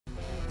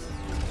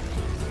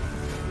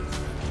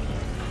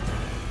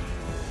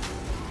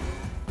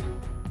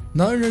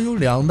男人有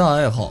2大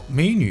爱好，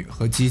美女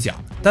和机甲，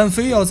但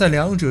非要在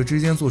2者之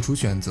间做出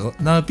选择，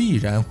那必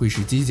然会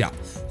是机甲，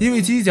因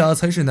为机甲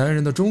才是男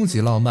人的终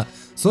极浪漫。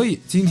所以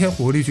今天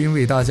火力军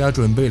为大家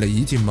准备了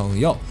一剂猛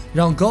药，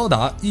让高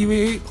达、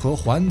EVA 和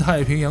环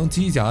太平洋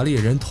机甲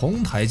猎人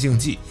同台竞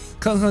技，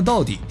看看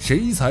到底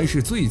谁才是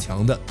最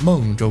强的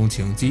梦中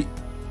情机。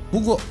不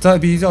过在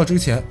比较之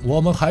前，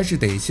我们还是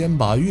得先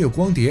把月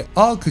光蝶、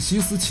阿克西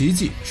斯奇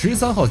迹、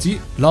13号机、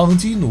朗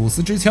基努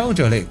斯之枪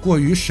这类过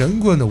于神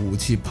棍的武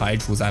器排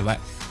除在外，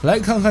来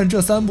看看这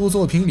3部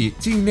作品里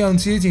尽量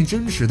接近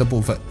真实的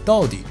部分，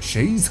到底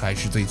谁才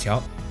是最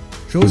强。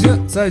首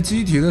先，在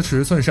机体的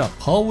尺寸上，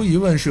毫无疑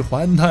问是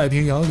环太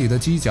平洋里的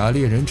机甲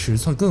猎人尺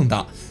寸更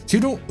大。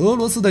其中，俄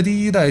罗斯的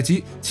第1代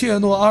机切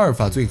诺阿尔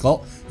法最高，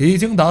已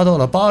经达到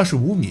了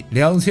85米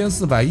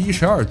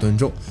，2412吨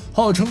重，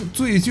号称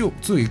最旧、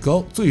最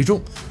高、最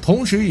重，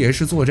同时也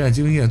是作战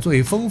经验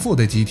最丰富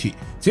的机体。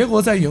结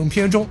果在影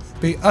片中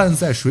被按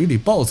在水里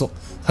暴揍，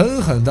狠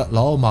狠地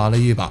老马了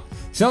一把。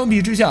相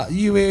比之下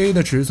 ，EVA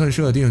的尺寸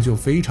设定就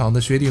非常的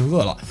薛定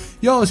谔了。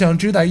要想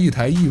知道一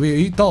台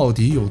EVA 到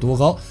底有多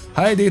高，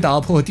还得打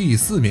破第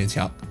4面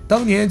墙。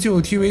当年就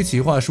TV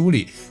企划书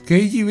里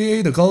给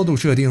EVA 的高度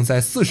设定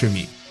在40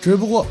米。只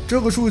不过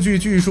这个数据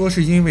据说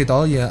是因为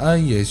导演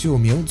安野秀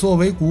明作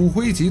为骨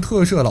灰级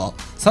特摄佬，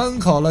参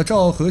考了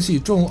昭和系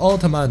众奥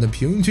特曼的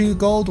平均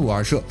高度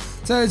而设，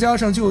再加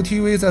上旧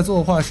TV 在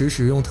作画时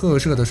使用特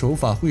摄的手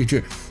法绘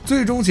制，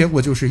最终结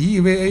果就是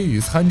EVA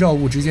与参照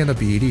物之间的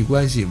比例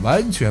关系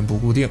完全不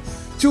固定，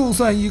就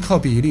算依靠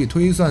比例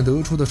推算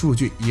得出的数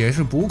据也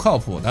是不靠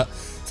谱的。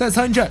在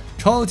参战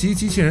超级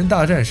机器人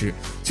大战时，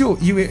就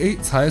EVA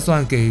才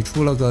算给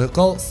出了个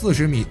高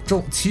40米、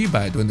重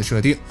700吨的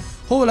设定。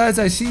后来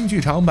在新剧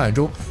场版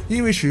中，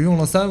因为使用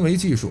了3维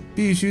技术，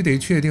必须得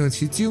确定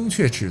其精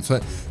确尺寸，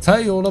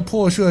才有了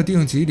破设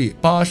定集里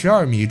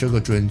82米这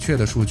个准确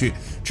的数据，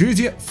直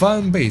接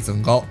翻倍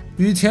增高。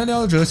与前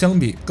2者相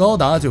比，高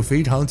达就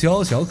非常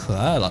娇小可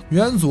爱了。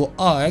元祖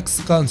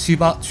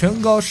RX-78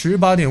 全高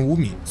18.5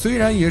米，虽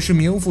然也是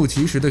名副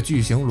其实的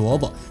巨型萝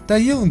卜，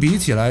但硬比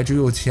起来只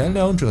有前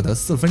2者的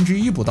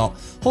1/4不到。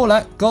后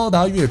来高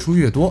达越出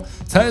越多，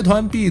财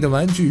团 B 的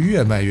玩具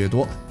越卖越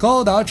多，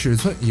高达尺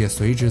寸也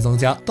随之增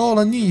加。到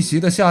了逆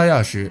袭的夏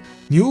亚时，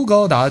牛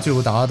高达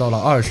就达到了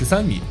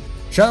23米。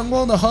闪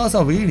光的哈萨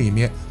维里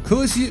面，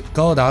可惜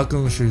高达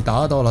更是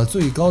达到了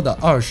最高的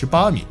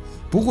28米。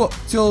不过，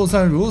就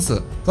算如此，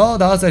高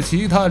达在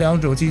其他2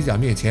种机甲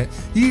面前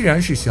依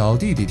然是小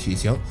弟弟体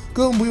型，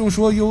更不用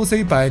说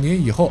UC 100年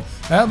以后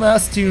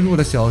MS 进入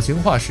了小型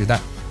化时代，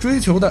追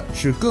求的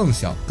是更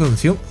小更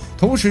轻，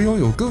同时拥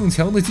有更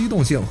强的机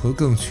动性和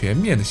更全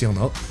面的性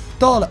能。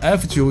到了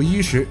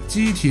F91时，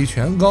机体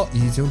全高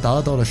已经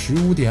达到了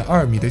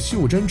15.2米的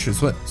袖珍尺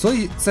寸，所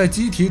以在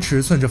机体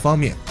尺寸这方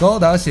面，高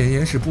达显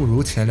然是不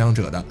如前2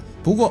者的。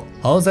不过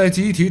好在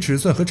机体尺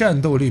寸和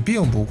战斗力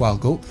并不挂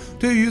钩，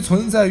对于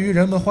存在于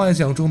人们幻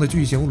想中的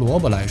巨型萝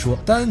卜来说，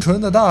单纯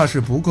的大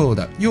是不够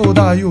的，又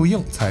大又硬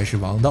才是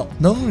王道。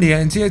能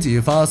连接几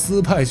发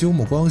斯派修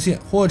姆光线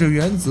或者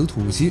原子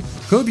吐息，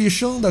可比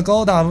生的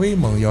高大威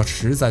猛要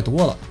实在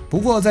多了。不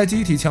过在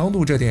机体强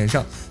度这点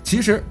上，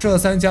其实这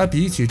3家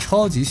比起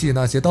超级系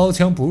那些刀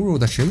枪不入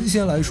的神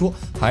仙来说，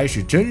还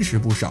是真实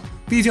不少。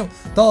毕竟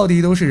到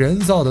底都是人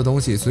造的东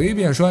西，随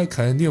便摔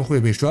肯定会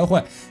被摔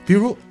坏。比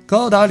如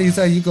高达里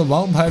在一个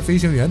王牌飞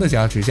行员的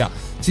加持下，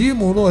吉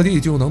姆落地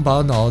就能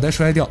把脑袋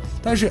摔掉，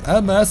但是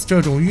MS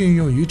这种运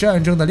用于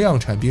战争的量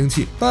产兵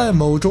器，拜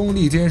某中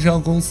立奸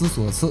商公司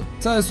所赐，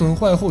在损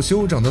坏后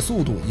修整的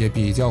速度也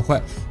比较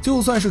快。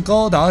就算是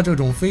高达这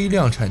种非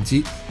量产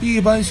机，一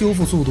般修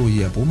复速度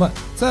也不慢。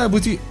再不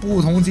济，不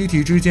同机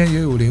体之间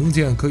也有零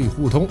件可以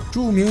互通，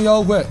著名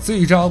妖怪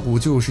Z 扎古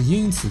就是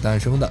因此诞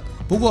生的。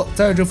不过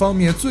在这方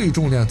面最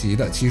重量级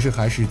的其实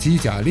还是机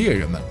甲猎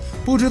人们，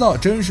不知道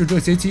真是这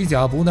些机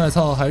甲不耐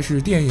操，还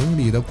是电影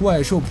里的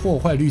怪兽破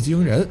坏率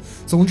惊人。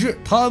总之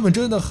他们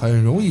真的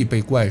很容易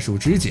被怪兽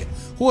肢解，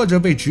或者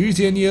被直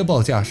接捏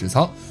爆驾驶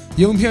舱。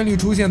影片里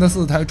出现的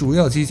4台主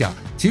要机甲，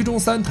其中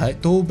3台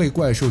都被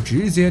怪兽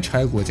直接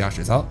拆过驾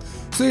驶舱。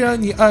虽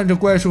然你按着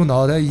怪兽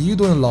脑袋一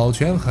顿老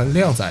拳很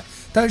靓仔，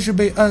但是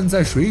被按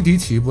在水底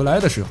起不来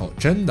的时候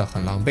真的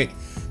很狼狈。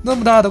那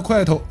么大的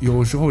块头，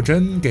有时候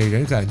真给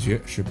人感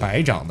觉是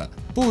白长的，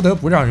不得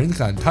不让人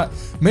感叹，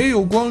没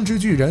有光之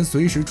巨人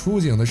随时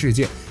出警的世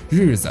界，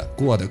日子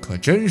过得可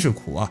真是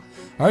苦啊。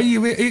而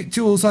EVA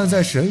就算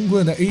在神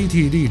棍的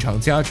AT 立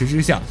场加持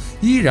之下，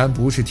依然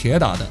不是铁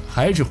打的，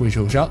还是会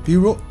受伤。比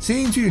如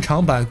新剧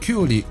场版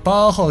Q 里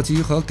8号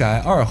机和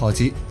改2号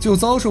机就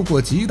遭受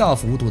过极大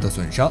幅度的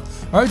损伤，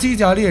而机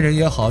甲猎人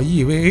也好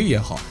EVA 也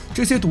好，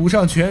这些赌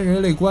上全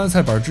人类棺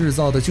材本制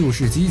造的旧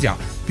式机甲，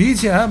比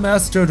起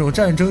MS 这种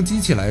战争机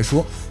器来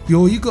说，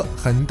有一个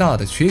很大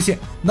的缺陷，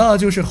那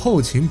就是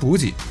后勤补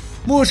给。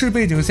末世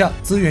背景下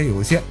资源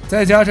有限，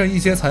再加上一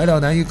些材料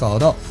难以搞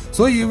到，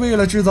所以为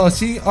了制造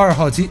新2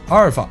号机阿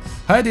尔法，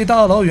还得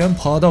大老远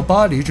跑到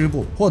巴黎支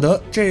部获得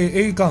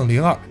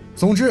JA-02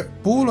 总之，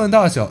不论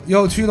大小，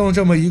要驱动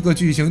这么一个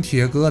巨型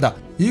铁疙瘩，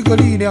一个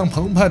力量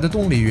澎湃的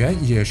动力源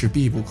也是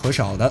必不可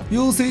少的。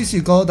UC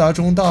系高达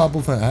中大部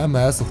分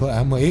MS 和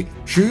MA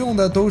使用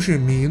的都是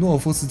米诺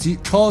夫斯基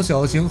超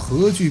小型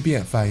核聚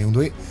变反应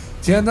堆。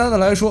简单的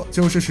来说，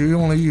就是使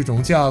用了一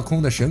种架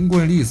空的神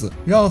棍粒子，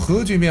让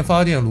核聚变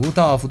发电炉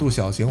大幅度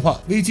小型化，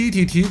为机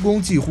体提供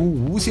几乎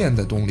无限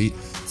的动力。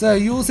在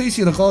UC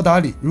系的高达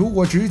里，如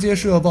果直接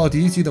射爆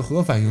敌机的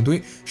核反应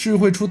堆，是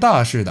会出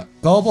大事的，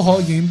搞不好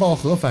引爆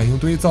核反应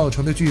堆造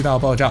成的巨大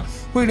爆炸，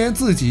会连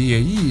自己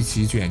也一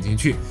起卷进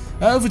去。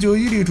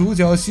F91里主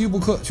角希布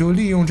克就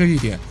利用这一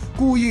点，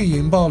故意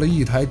引爆了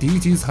一台敌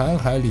机残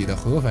骸里的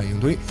核反应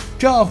堆，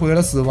炸毁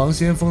了死亡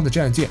先锋的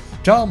战舰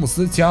詹姆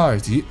斯加尔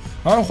吉。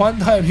而环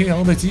太平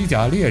洋的机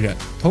甲猎人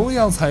同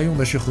样采用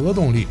的是核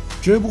动力，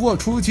只不过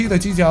初期的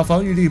机甲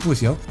防御力不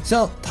行，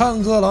像探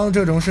戈狼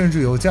这种甚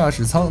至有驾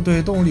驶舱对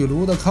动力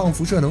炉的抗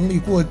辐射能力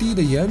过低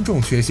的严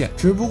重缺陷。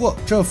只不过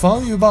这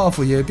防御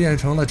buff 也变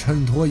成了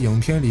衬托影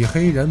片里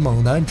黑人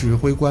猛男指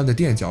挥官的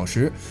垫脚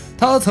石。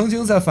他曾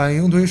经在反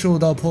应堆受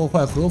到破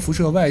坏核辐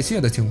射外泄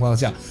的情况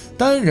下，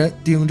单人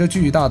顶着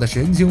巨大的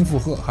神经负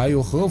荷还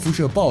有核辐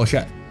射暴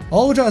晒，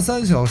鏖战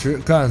3小时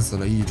干死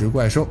了一只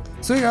怪兽。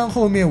虽然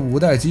后面5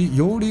代机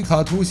尤里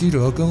卡突袭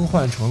者更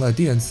换成了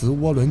电磁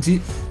涡轮机，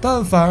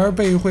但反而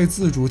被会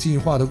自主进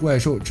化的怪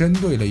兽针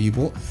对了一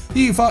波，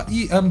一发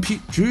EMP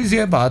直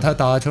接把他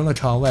打成了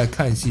场外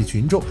看戏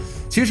群众。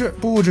其实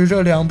不止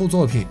这2部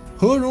作品，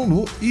核熔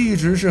炉一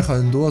直是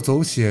很多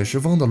走写实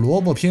风的萝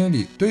卜片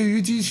里对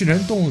于机器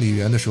人动力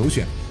源的首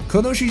选，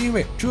可能是因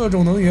为这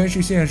种能源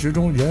是现实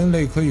中人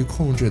类可以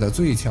控制的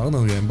最强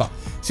能源吧。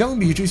相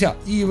比之下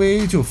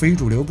EVA 就非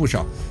主流不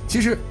少。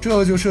其实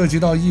这就涉及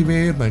到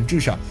EVA 本质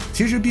上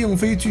其实并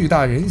非巨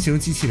大人形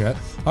机器人，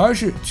而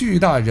是巨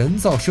大人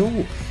造生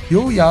物，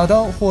由亚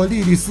当或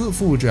莉莉丝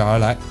复制而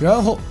来，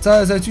然后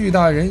再在巨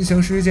大人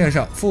形尸件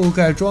上覆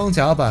盖装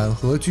甲板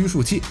和拘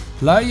束器，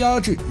来压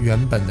制原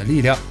本的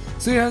力量。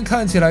虽然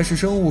看起来是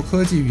生物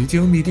科技与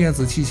精密电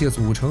子器械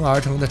组成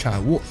而成的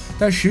产物，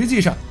但实际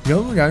上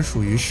仍然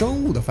属于生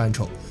物的范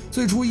畴。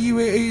最初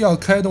EVA 要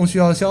开动需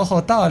要消耗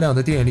大量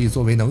的电力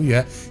作为能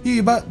源，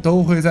一般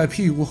都会在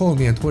屁股后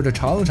面拖着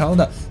长长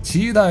的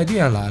脐带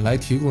电缆来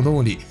提供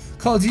动力，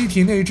靠机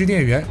体内置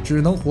电源只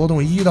能活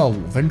动1到5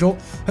分钟。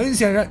很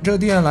显然，这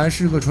电缆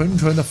是个纯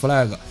的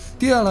flag。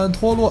电缆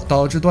脱落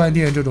导致断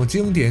电这种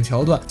经典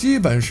桥段基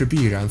本是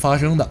必然发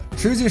生的。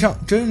实际上，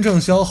真正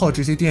消耗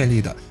这些电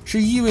力的是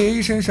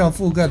EVA 身上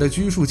覆盖的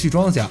拘束器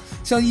装甲。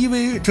像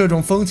EVA 这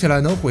种疯起来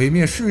能毁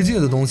灭世界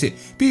的东西，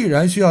必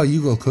然需要一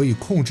个可以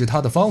控制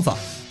它的方法，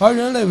而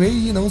人类唯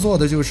一能做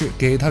的就是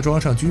给它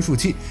装上拘束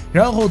器，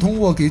然后通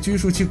过给拘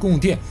束器供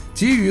电，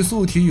给予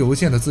素体有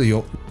限的自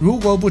由。如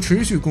果不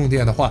持续供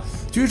电的话，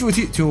拘束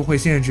器就会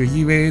限制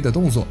EVA 的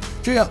动作，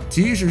这样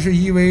即使是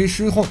EVA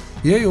失控，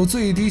也有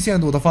最低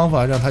限度的方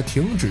法让它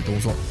停止动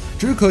作。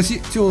只可惜，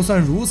就算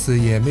如此，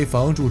也没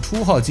防住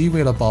初号机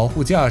为了保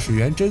护驾驶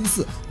员真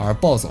嗣而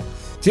暴走，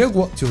结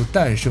果就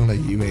诞生了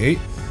EVA。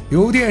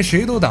有电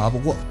谁都打不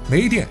过，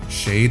没电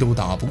谁都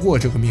打不过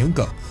这个名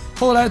梗。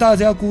后来大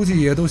家估计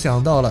也都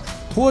想到了，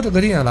拖着个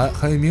电缆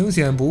很明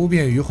显不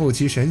便于后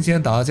期神仙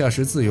打架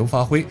时自由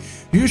发挥，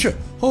于是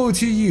后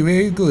期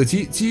EVA 各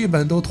机基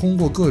本都通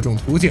过各种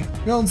途径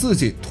让自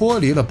己脱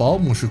离了保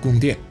姆式供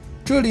电。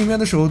这里面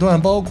的手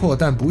段包括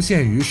但不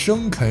限于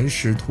生啃、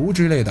使徒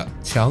之类的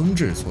强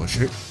制措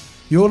施。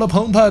有了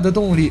澎湃的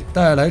动力，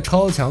带来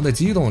超强的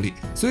机动力。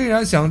虽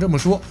然想这么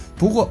说，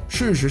不过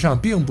事实上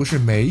并不是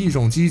每一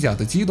种机甲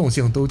的机动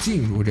性都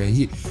尽如人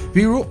意。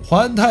比如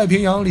环太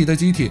平洋里的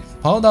机体，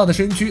庞大的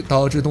身躯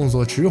导致动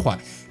作迟缓，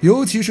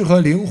尤其是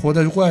和灵活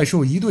的怪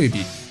兽一对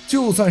比，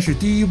就算是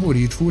第1部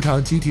里出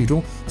场机体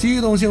中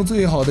机动性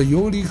最好的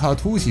尤里卡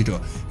突袭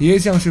者，也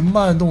像是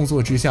慢动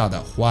作之下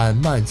的缓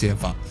慢剑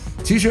法。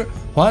其实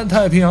环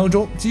太平洋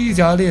中机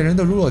甲猎人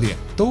的弱点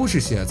都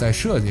是写在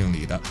设定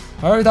里的，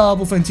而大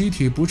部分机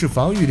体不是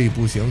防御力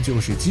不行，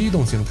就是机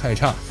动性太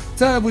差，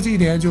再不济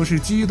点就是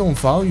机动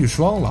防御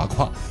双拉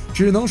胯。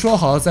只能说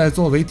好在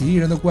作为敌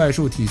人的怪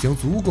兽体型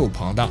足够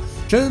庞大，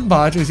真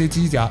把这些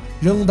机甲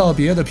扔到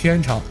别的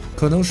片场，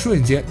可能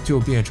瞬间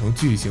就变成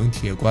巨型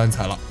铁棺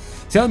材了。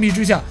相比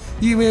之下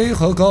EVA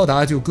和高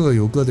达就各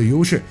有各的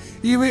优势。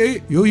 EVA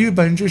由于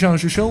本质上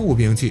是生物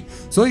兵器，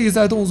所以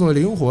在动作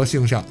灵活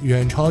性上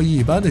远超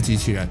一般的机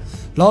器人。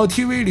老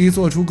TV 里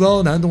做出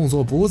高难动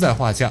作不在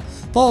话下，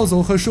暴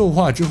走和兽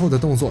化之后的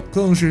动作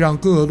更是让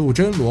各路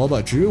真萝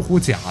卜直呼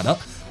假的。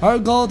而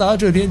高达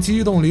这边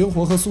机动灵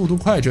活和速度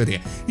快这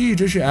点一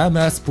直是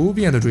MS 不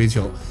变的追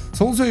求，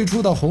从最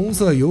初的红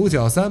色有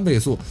角3倍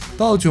速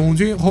到囧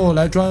军后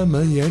来专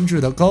门研制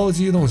的高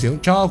机动型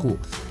扎古，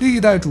历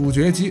代主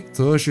角机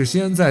则是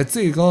先在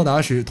Z 高达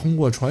时通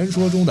过传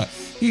说中的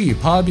一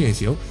趴变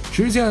形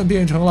实现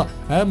变成了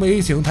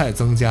MA 形态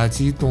增加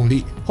机动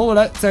力，后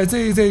来在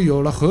ZZ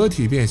有了合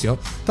体变形，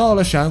到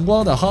了闪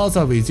光的哈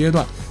萨韦阶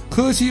段，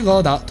科西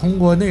高达通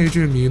过内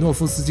置米诺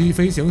夫斯基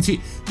飞行器，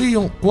利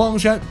用光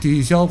栅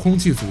抵消空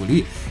气阻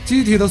力，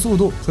机体的速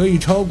度可以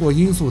超过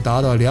音速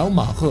达到2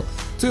马赫。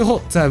最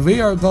后，在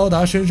V2高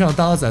达身上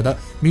搭载的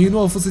米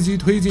诺夫斯基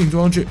推进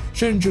装置，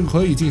甚至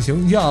可以进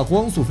行亚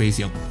光速飞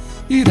行。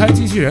一台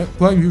机器人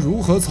关于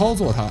如何操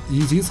作它，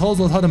以及操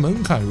作它的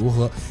门槛如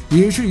何，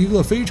也是一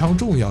个非常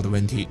重要的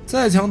问题。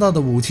再强大的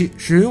武器，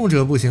使用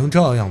者不行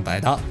照样白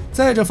搭。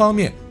在这方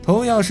面，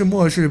同样是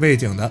末世背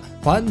景的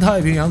环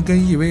太平洋跟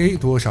EVA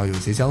多少有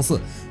些相似，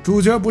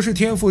主角不是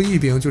天赋异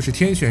禀就是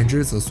天选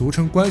之子，俗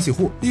称关系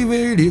户。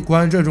EVA 里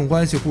管这种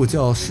关系户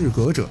叫适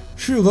格者，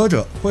适格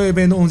者会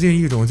被弄进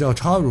一种叫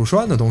插入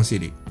栓的东西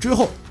里，之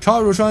后插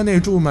入栓内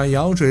注满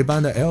羊水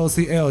般的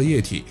LCL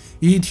液体，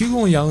以提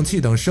供氧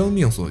气等生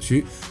命所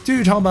需。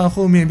剧场版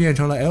后面变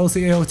成了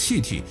LCL 气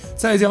体，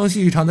再将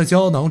细长的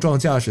胶囊状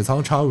驾驶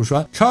舱插入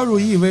栓，插入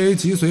EVA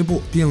脊髓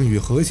部，并与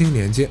核心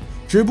连接。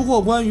只不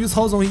过关于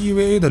操纵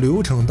EVA 的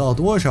流程到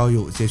多少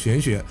有些玄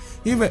学，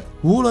因为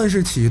无论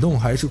是启动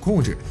还是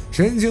控制，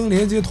神经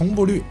连接同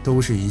步率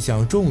都是一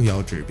项重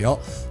要指标，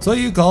所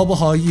以搞不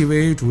好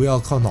EVA 主要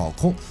靠脑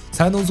控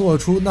才能做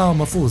出那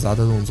么复杂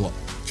的动作。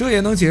这也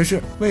能解释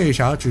为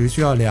啥只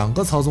需要2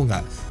个操纵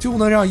杆就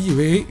能让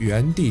EVA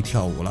原地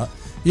跳舞了。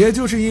也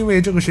就是因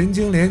为这个神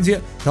经连接，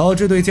导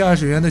致对驾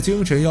驶员的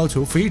精神要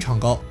求非常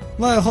高。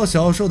外号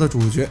小受的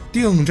主角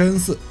定真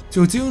寺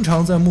就经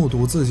常在目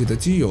睹自己的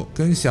基友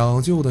跟想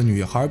救的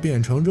女孩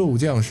变成肉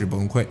酱时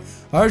崩溃。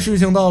而事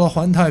情到了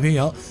环太平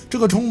洋这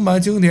个充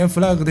满经典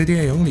flag 的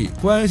电影里，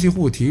关系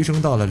户提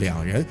升到了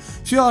2人，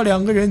需要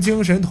2个人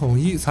精神统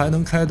一才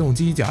能开动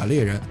机甲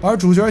猎人。而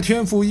主角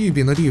天赋异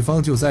禀的地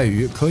方就在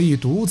于可以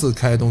独自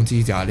开动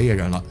机甲猎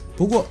人了。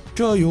不过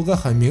这有个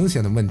很明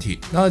显的问题，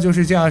那就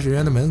是驾驶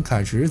员的门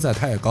槛实在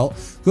太高。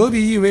隔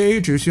壁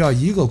EVA 只需要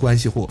1个关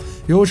系户，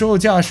有时候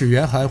驾驶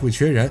员还会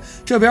缺人，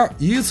这边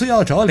一次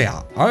要找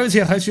俩，而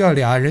且还需要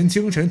2人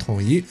精神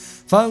统一。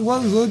反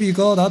观隔壁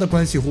高达的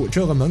关系户，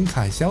这个门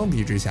槛相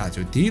比之下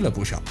就低了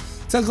不少。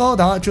在高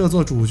达这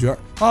座主角，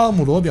阿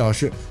姆罗表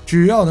示，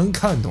只要能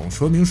看懂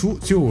说明书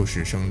就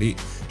是胜利。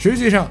实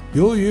际上，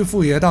由于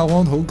富野大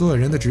光头个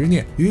人的执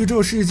念，宇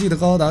宙世纪的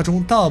高达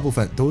中大部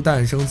分都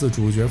诞生自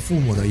主角父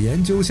母的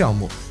研究项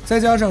目，再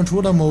加上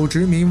除了某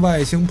殖民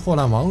外星破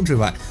烂王之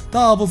外，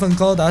大部分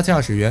高达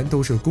驾驶员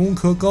都是工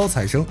科高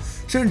材生，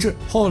甚至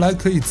后来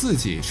可以自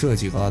己设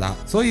计高达，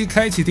所以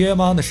开启爹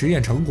妈的实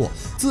验成果，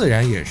自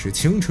然也是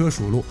轻车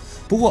熟路。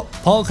不过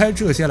抛开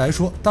这些来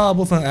说，大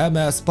部分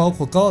MS 包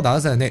括高达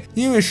在内，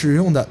因为使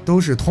用的都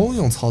是通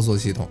用操作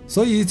系统，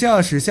所以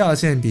驾驶下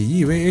限比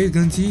EVA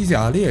跟机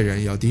甲猎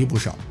人要低不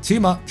少。起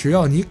码只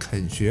要你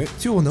肯学，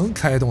就能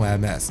开动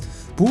MS，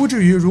 不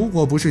至于如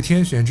果不是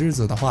天选之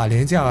子的话，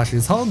连驾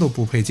驶舱都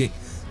不配进。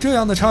这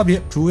样的差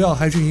别主要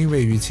还是因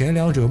为与前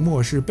2者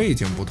末世背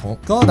景不同，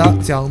高达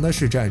讲的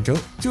是战争，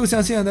就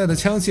像现代的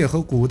枪械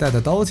和古代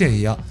的刀剑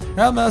一样。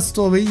MS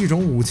作为一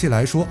种武器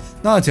来说，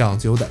那讲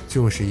究的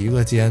就是一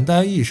个简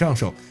单易上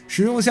手，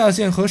使用下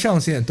限和上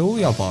限都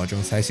要保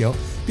证才行，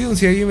并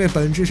且因为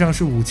本质上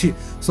是武器，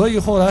所以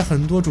后来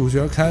很多主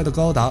角开的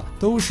高达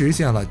都实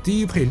现了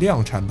低配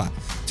量产版。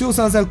就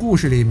算在故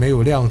事里没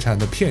有量产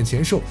的骗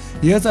钱兽，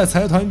也在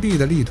财团 B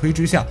的力推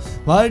之下，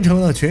完成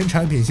了全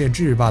产品线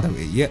制霸的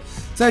伟业。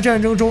在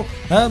战争中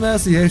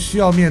 ，MS 也需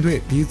要面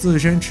对比自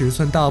身尺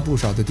寸大不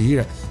少的敌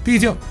人，毕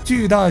竟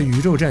巨大宇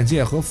宙战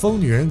舰和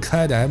疯女人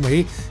开的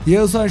MA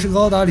也算是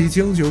高达里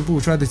经久不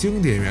衰的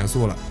经典元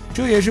素了。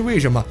这也是为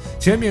什么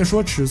前面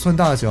说尺寸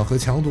大小和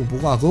强度不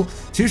挂钩，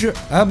其实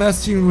MS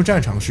进入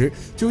战场时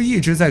就一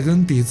直在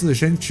跟比自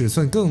身尺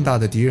寸更大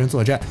的敌人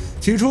作战。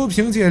起初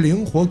凭借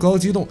灵活高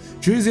机动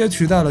直接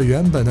取代了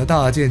原本的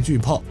大舰巨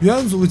炮，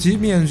元祖级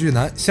面具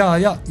男夏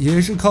亚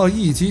也是靠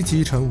一击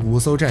击沉5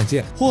艘战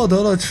舰，获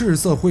得了赤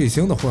色彗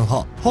星的混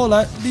号。后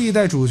来历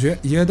代主角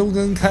也都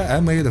跟开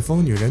MA 的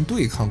疯女人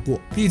对抗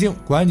过，毕竟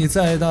管你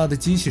再大的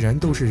机器人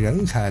都是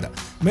人开的，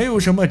没有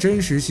什么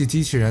真实系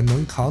机器人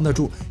能扛得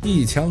住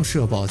一枪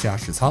射爆驾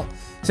驶舱。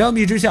相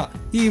比之下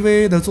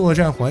EVA 的作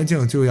战环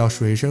境就要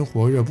水深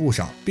火热不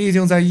少，毕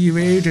竟在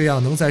EVA 这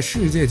样能在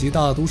世界级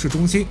大都市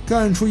中心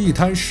干出一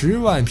滩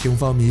10万平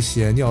方米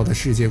血尿的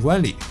世界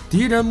观里，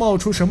敌人冒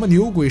出什么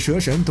牛鬼蛇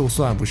神都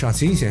算不上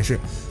新鲜事。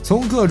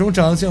从各种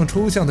长相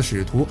抽象的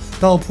使徒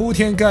到铺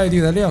天盖地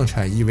的量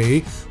产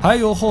EVA， 还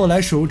有后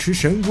来手持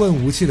神棍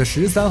武器的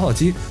13号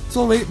机，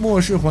作为末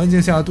世环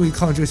境下对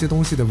抗这些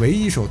东西的唯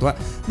一手段，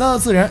那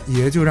自然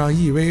也就让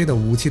EVA 的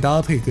武器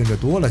搭配跟着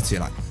多了起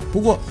来。不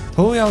过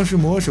同样是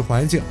末世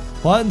环境，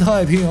环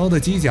太平洋的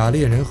机甲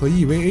猎人和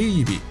EVA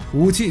一比，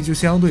武器就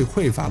相对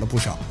匮乏了不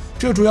少。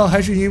这主要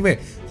还是因为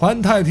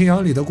环太平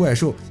洋里的怪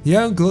兽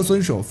严格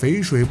遵守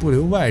肥水不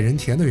流外人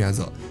田的原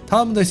则，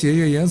它们的血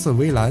液颜色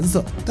为蓝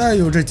色，带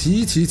有着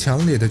极其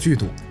强烈的剧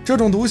毒。这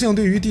种毒性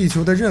对于地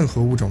球的任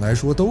何物种来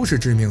说都是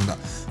致命的。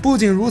不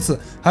仅如此，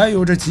还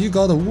有着极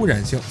高的污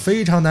染性，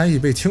非常难以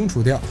被清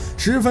除掉，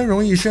十分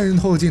容易渗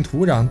透进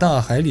土壤、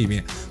大海里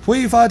面，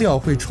挥发掉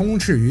会充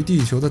斥于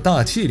地球的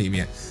大气里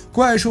面。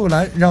怪兽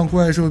蓝让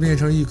怪兽变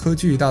成一颗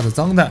巨大的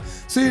脏蛋，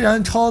虽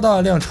然超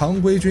大量常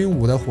规军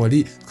武的火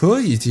力可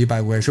以击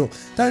败怪兽，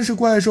但是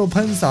怪兽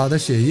喷洒的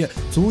血液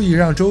足以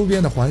让周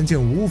边的环境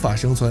无法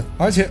生存，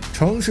而且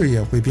城市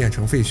也会变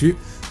成废墟。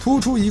突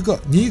出一个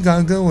你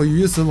敢跟我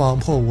鱼死网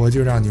破，我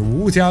就让你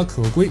无家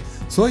可归。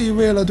所以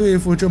为了对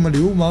付这么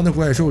流氓的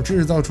怪兽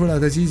制造出来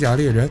的机甲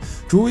猎人，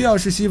主要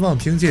是希望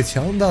凭借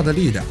强大的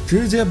力量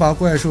直接把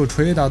怪兽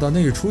捶打到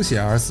内出血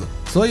而死。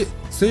所以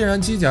虽然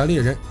机甲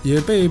猎人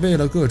也备备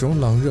了各种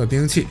冷热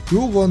兵器，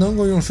如果能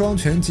够用双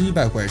拳击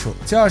败怪兽，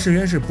驾驶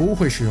员是不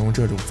会使用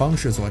这种方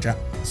式作战。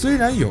虽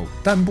然有，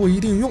但不一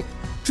定用，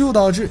就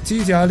导致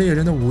机甲猎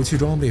人的武器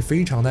装备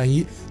非常单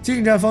一。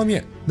近战方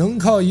面能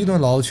靠一顿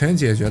老拳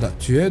解决的，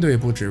绝对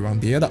不指望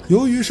别的。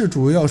由于是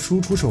主要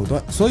输出手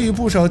段，所以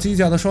不少机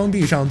甲的双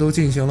臂上都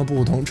进行了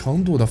不同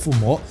程度的附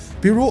魔。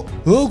比如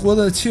俄国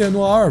的切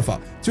诺阿尔法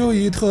就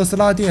以特斯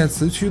拉电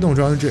磁驱动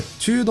装置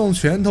驱动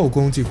拳头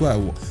攻击怪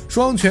物，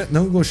双拳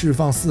能够释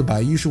放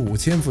415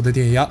千伏的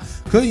电压，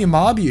可以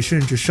麻痹甚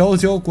至烧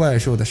焦怪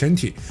兽的身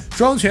体。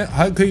双拳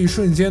还可以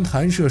瞬间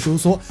弹射收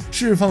缩，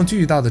释放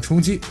巨大的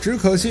冲击。只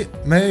可惜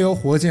没有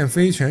火箭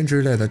飞拳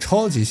之类的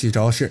超级系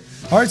招式。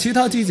而其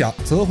他机甲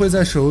则会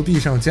在手臂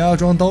上加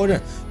装刀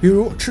刃，比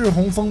如赤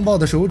红风暴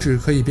的手指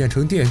可以变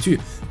成电锯，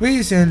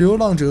危险流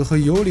浪者和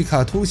尤里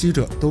卡突袭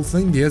者都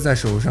分别在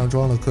手上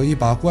装了可以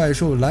把怪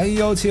兽拦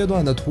腰切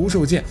断的徒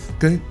手剑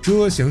跟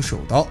遮形手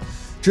刀。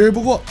只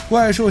不过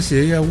怪兽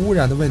血液污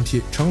染的问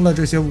题成了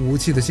这些武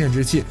器的限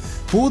制器，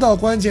不到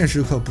关键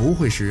时刻不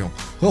会使用。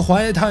和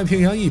环太平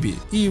洋一比，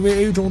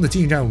 EVA 中的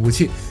近战武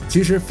器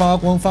其实发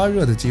光发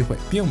热的机会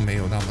并没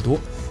有那么多。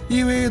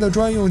EVA 的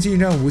专用近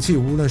战武器，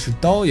无论是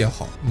刀也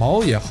好，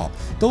矛也好，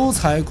都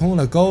采空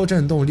了高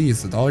振动粒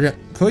子刀刃，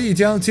可以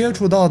将接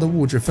触到的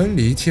物质分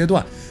离切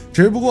断。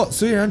只不过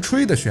虽然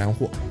吹得玄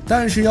乎，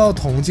但是要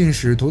捅进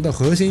使徒的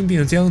核心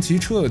并将其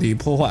彻底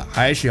破坏，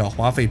还是要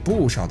花费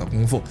不少的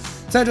功夫。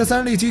在这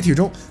3类机体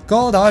中，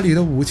高达里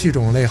的武器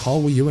种类毫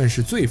无疑问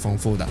是最丰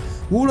富的，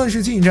无论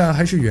是近战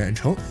还是远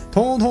程，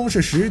通通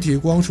是实体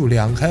光束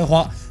两开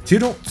花。其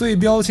中最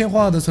标签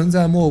化的存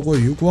在莫过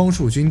于光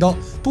束军刀，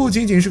不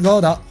仅仅是高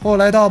达，后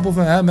来大部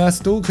分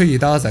MS 都可以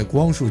搭载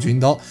光束军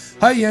刀，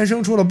还衍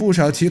生出了不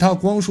少其他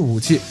光束武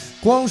器。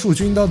光束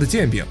军刀的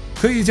剑柄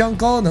可以将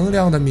高能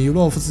量的米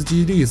洛夫斯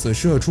基粒子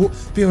射出，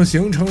并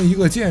形成一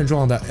个剑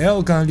状的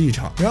L 杆立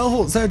场，然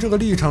后在这个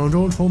立场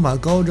中充满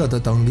高热的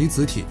等离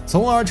子体，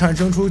从而产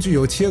生出具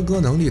有切割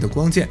能力的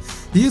光剑。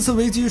以此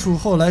为基础，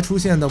后来出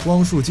现的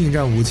光束近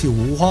战武器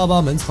五花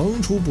八门，层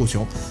出不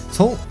穷，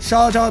从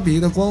沙扎比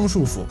的光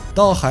束斧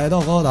到海盗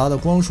高达的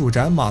光束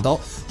斩马刀，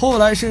后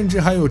来甚至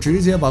还有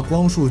直接把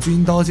光束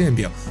军刀剑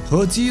柄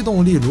和机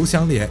动力炉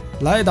相连，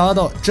来达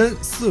到真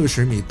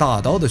40米大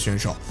刀的选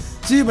手。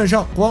基本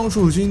上光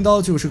束军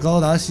刀就是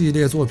高达系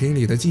列作品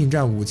里的近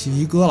战武器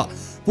一哥了。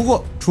不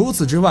过除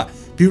此之外，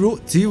比如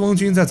吉翁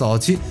军在早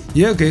期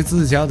也给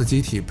自家的机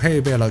体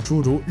配备了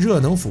诸如热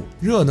能斧、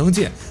热能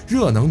剑、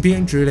热能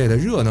鞭之类的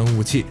热能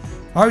武器。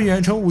而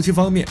远程武器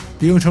方面，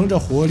秉承着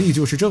火力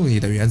就是正义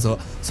的原则，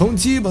从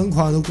基本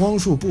款的光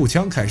束步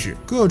枪开始，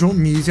各种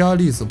米加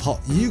粒子炮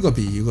一个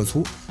比一个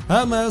粗，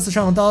 MS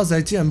上搭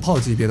载舰炮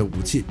级别的武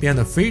器变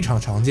得非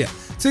常常见。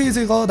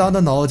ZZ 高达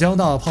的脑浆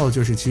大炮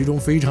就是其中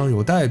非常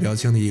有代表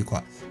性的一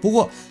款。不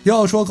过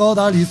要说高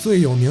达里最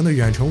有名的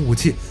远程武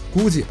器，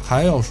估计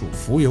还要数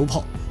浮游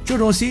炮。这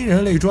种新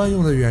人类专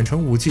用的远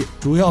程武器，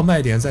主要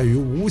卖点在于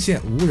无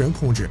线无人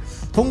控制，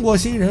通过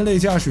新人类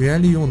驾驶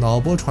员利用脑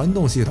波传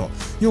动系统，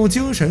用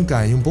精神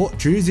感应波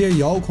直接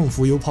遥控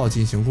浮游炮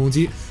进行攻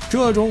击。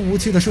这种武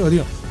器的设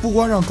定，不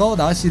光让高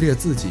达系列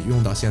自己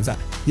用到现在，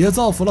也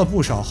造福了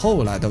不少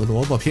后来的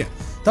萝卜片。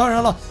当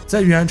然了，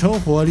在远程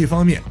火力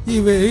方面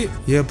 ，EVA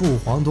也不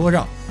遑多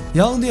让。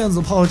洋电子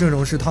炮这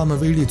种是他们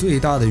威力最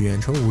大的远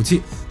程武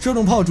器，这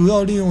种炮主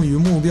要利用与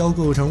目标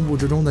构成物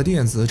质中的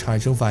电子产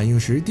生反应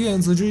时，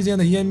电子之间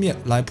的湮灭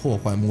来破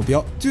坏目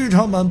标。剧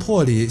场版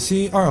破里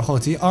新2号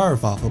机阿尔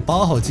法和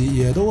8号机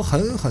也都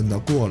狠狠地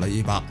过了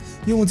一把，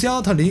用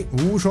加特林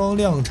无双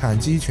量产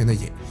机群的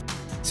瘾。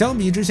相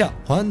比之下，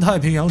环太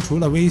平洋除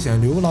了危险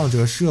流浪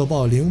者射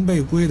爆0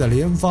倍龟的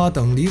连发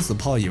等离子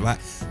炮以外，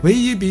唯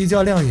一比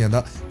较亮眼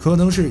的可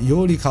能是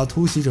尤里卡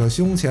突袭者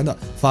胸前的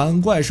反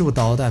怪兽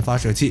导弹发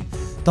射器。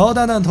导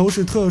弹弹头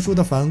是特殊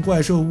的反怪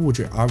兽物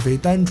质，而非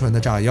单纯的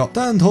炸药。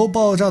弹头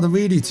爆炸的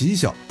威力极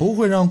小，不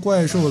会让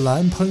怪兽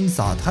蓝喷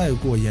洒太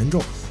过严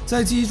重。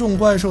在击中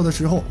怪兽的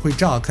时候，会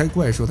炸开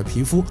怪兽的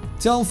皮肤，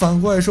将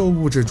反怪兽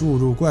物质注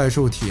入怪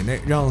兽体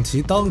内，让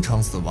其当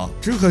场死亡。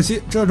只可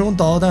惜这种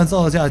导弹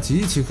造价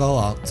极其高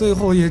昂，最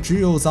后也只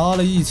有砸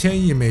了1000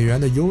亿美元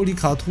的尤里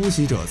卡突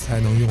袭者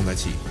才能用得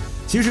起。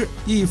其实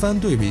一番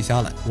对比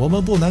下来，我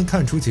们不难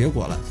看出结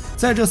果来。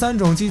在这3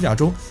种机甲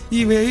中，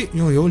 EVA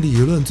拥有理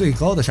论最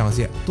高的上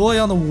限，多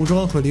样的武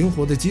装和灵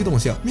活的机动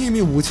性，秘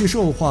密武器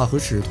兽化和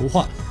使徒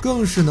化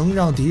更是能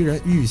让敌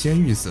人欲仙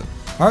欲死。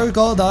而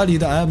高达里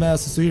的 MS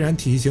虽然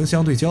体型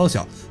相对娇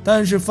小，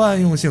但是泛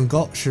用性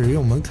高，使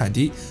用门槛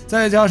低，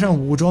再加上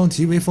武装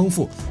极为丰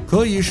富，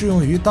可以适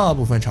用于大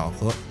部分场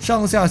合，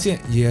上下限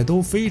也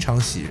都非常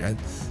喜人。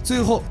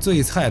最后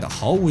最菜的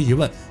毫无疑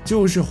问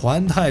就是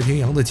环太平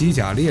洋的机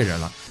甲猎人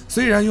了。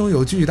虽然拥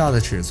有巨大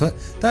的尺寸，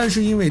但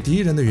是因为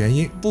敌人的原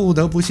因不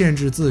得不限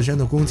制自身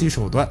的攻击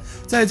手段，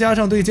再加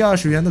上对驾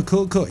驶员的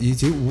苛刻以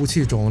及武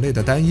器种类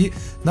的单一，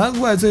难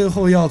怪最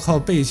后要靠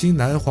背心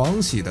男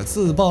狂喜的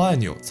自爆按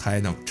钮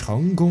才能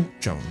成功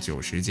拯救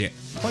世界。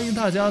欢迎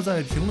大家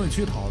在评论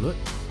区讨论，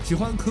喜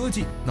欢科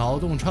技脑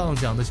洞畅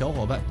想的小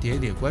伙伴点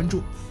点关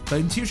注。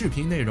本期视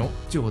频内容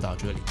就到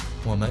这里，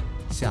我们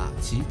下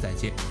期再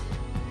见。